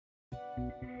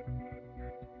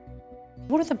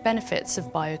What are the benefits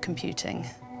of biocomputing?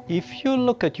 If you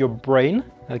look at your brain,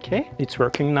 okay, it's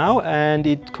working now and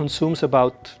it consumes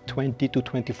about 20 to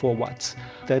 24 watts.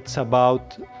 That's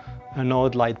about an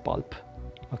odd light bulb.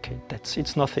 Okay,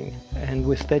 it's nothing. And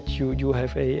with that you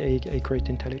have a great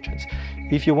intelligence.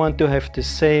 If you want to have the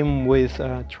same with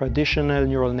traditional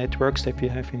neural networks that we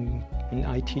have in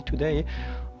IT today,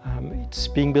 it's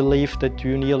being believed that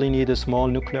you nearly need a small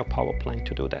nuclear power plant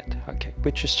to do that, okay,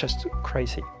 which is just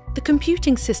crazy. The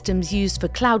computing systems used for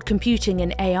cloud computing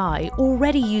and AI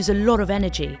already use a lot of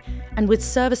energy, and with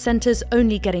server centers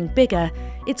only getting bigger,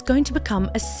 it's going to become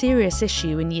a serious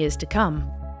issue in years to come.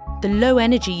 The low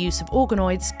energy use of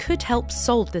organoids could help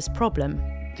solve this problem.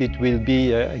 It will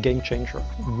be a game changer.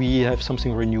 We have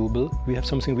something renewable, we have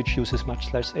something which uses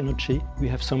much less energy, we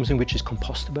have something which is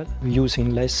compostable, we're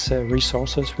using less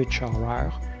resources which are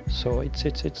rare. So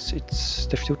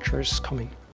the future is coming.